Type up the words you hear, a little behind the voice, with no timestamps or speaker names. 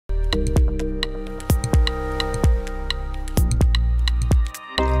Hello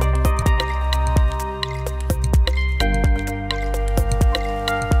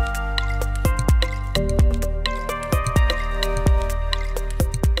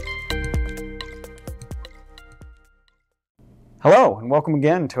and welcome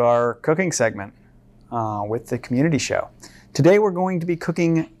again to our cooking segment with the community show. Today we're going to be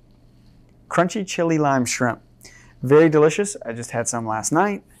cooking crunchy chili lime shrimp. Very delicious. I just had some last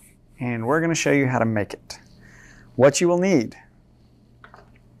night and we're going to show you how to make it. What you will need: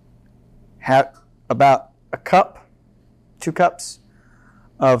 have about a cup, 2 cups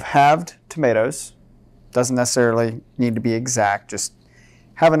of halved tomatoes. Doesn't necessarily need to be exact, just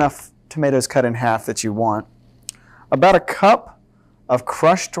have enough tomatoes cut in half that you want. About a cup of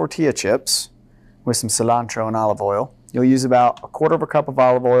crushed tortilla chips with some cilantro and olive oil. You'll use about 1/4 cup of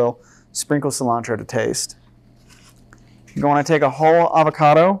olive oil, sprinkle cilantro to taste. You're going to take a whole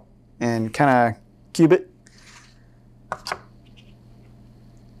avocado and kind of cube it.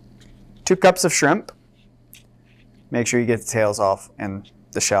 2 cups of shrimp. Make sure you get the tails off and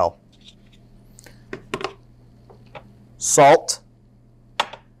the shell. Salt,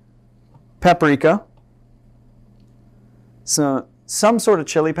 paprika, some sort of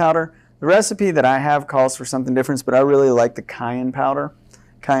chili powder. The recipe that I have calls for something different, but I really like the cayenne powder.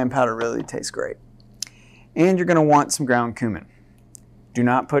 Cayenne powder really tastes great. And you're going to want some ground cumin. Do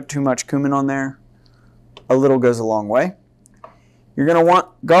not put too much cumin on there. A little goes a long way. You're going to want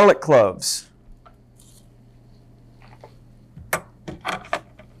garlic cloves.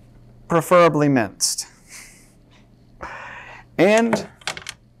 Preferably minced. And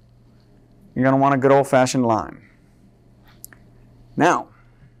you're going to want a good old-fashioned lime. Now,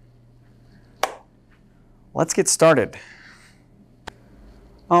 let's get started.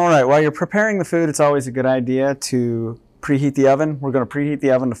 All right, while you're preparing the food, it's always a good idea to preheat the oven. We're going to preheat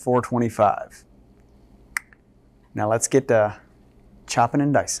the oven to 425. Now let's get chopping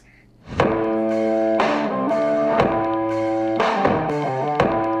and dicing.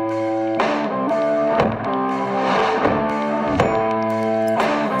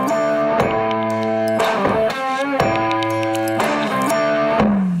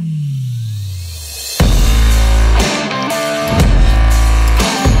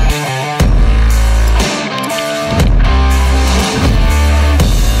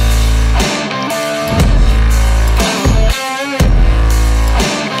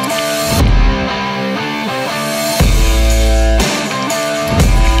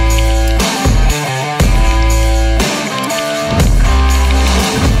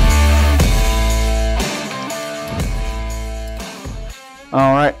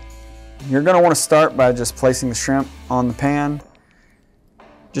 All right, you're going to want to start by just placing the shrimp on the pan.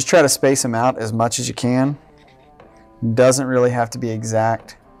 Just try to space them out as much as you can. Doesn't really have to be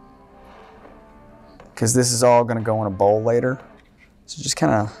exact because this is all going to go in a bowl later. So just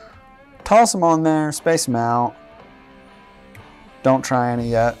kind of toss them on there, space them out. Don't try any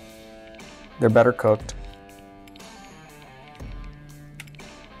yet. They're better cooked.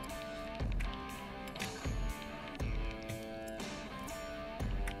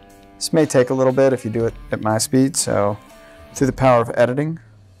 This may take a little bit if you do it at my speed, so through the power of editing,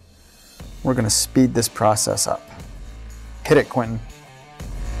 we're going to speed this process up. Hit it, Quentin.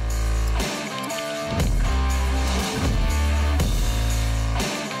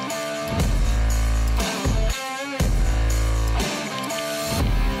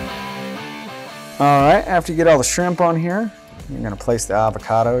 All right, after you get all the shrimp on here, you're going to place the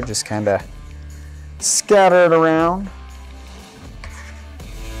avocado, just kind of scatter it around.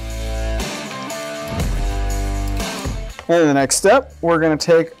 And the next step, we're going to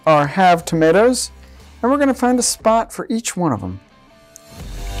take our halved tomatoes and we're going to find a spot for each one of them.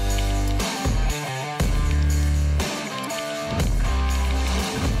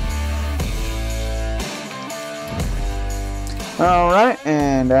 All right,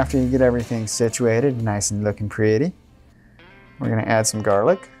 and after you get everything situated, nice and looking pretty, we're going to add some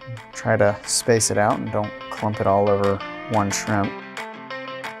garlic. Try to space it out and don't clump it all over one shrimp.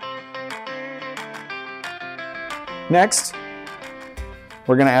 Next,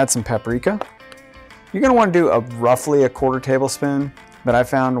 we're going to add some paprika. You're going to want to do roughly 1/4 tablespoon, but I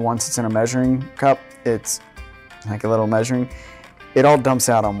found once it's in a measuring cup, it's like a little measuring, it all dumps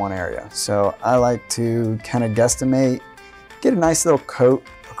out on one area. So I like to kind of guesstimate, get a nice little coat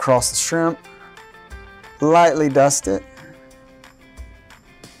across the shrimp, lightly dust it,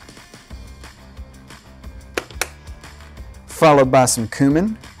 followed by some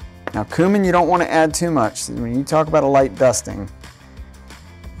cumin. Now cumin, you don't want to add too much. When you talk about a light dusting,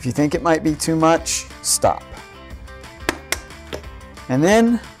 if you think it might be too much, stop. And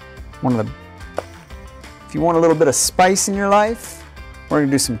then If you want a little bit of spice in your life, we're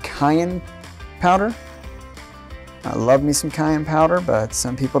gonna do some cayenne powder. I love me some cayenne powder, but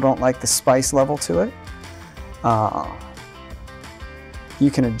some people don't like the spice level to it.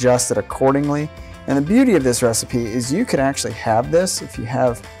 You can adjust it accordingly. And the beauty of this recipe is you could actually have this if you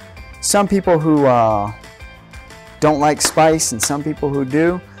have some people who don't like spice and some people who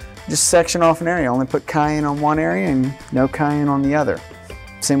do. Just section off an area, only put cayenne on one area and no cayenne on the other.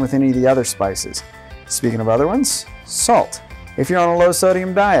 Same with any of the other spices. Speaking of other ones, salt. If you're on a low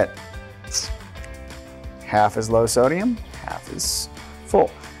sodium diet, half is low sodium, half is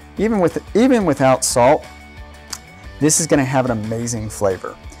full. Even without salt, this is gonna have an amazing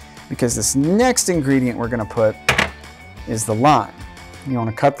flavor because this next ingredient we're gonna put is the lime. You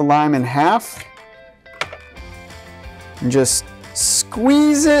wanna cut the lime in half and just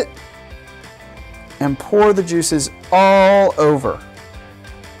squeeze it and pour the juices all over.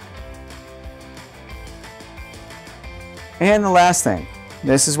 And the last thing,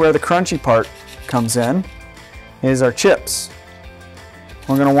 this is where the crunchy part comes in, is our chips.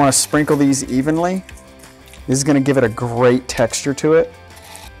 We're gonna wanna sprinkle these evenly. This is gonna give it a great texture to it.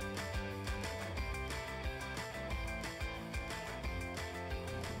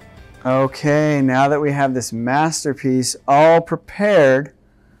 Okay, now that we have this masterpiece all prepared,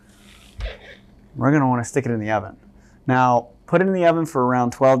 we're gonna wanna stick it in the oven. Now, put it in the oven for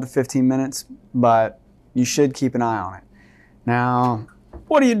around 12 to 15 minutes, but you should keep an eye on it. Now,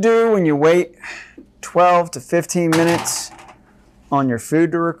 what do you do when you wait 12 to 15 minutes on your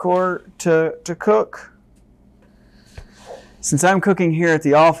food to cook? Since I'm cooking here at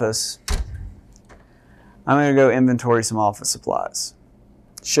the office, I'm gonna go inventory some office supplies.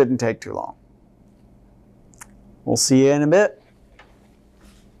 Shouldn't take too long. We'll see you in a bit.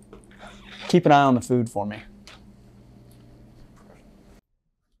 Keep an eye on the food for me.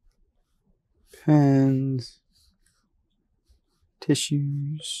 Pens,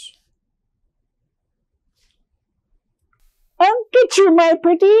 tissues. I'll get you, my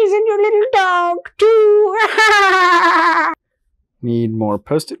pretties, and your little dog, too. Need more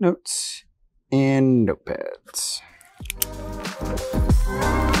Post-it notes and notepads.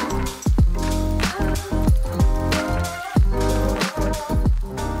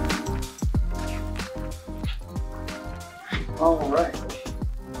 All right.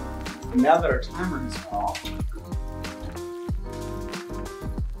 Now that our timer is off,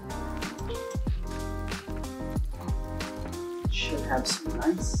 should have some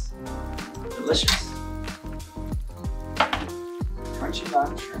nice, delicious, crunchy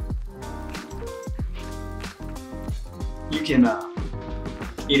lime shrimp. You can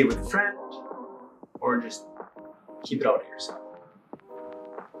eat it with a friend or just keep it all to yourself.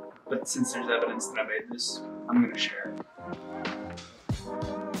 But since there's evidence that I made this, I'm gonna share it.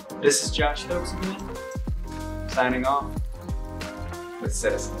 This is Josh Stokes again, signing off with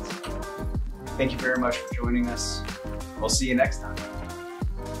Citizens. Thank you very much for joining us. We'll see you next time.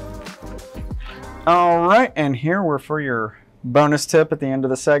 All right, and here we're for your bonus tip at the end of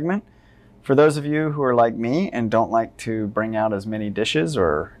the segment. For those of you who are like me and don't like to bring out as many dishes,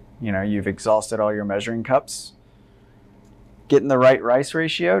 or you've exhausted all your measuring cups, getting the right rice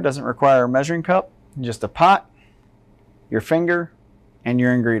ratio doesn't require a measuring cup, just a pot, your finger, and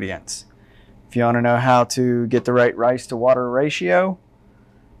your ingredients. If you want to know how to get the right rice to water ratio,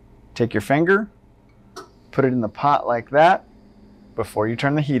 take your finger, put it in the pot like that before you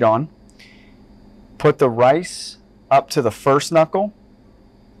turn the heat on. Put the rice up to the first knuckle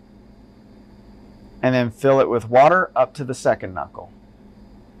and then fill it with water up to the second knuckle.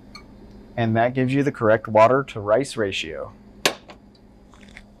 And that gives you the correct water to rice ratio.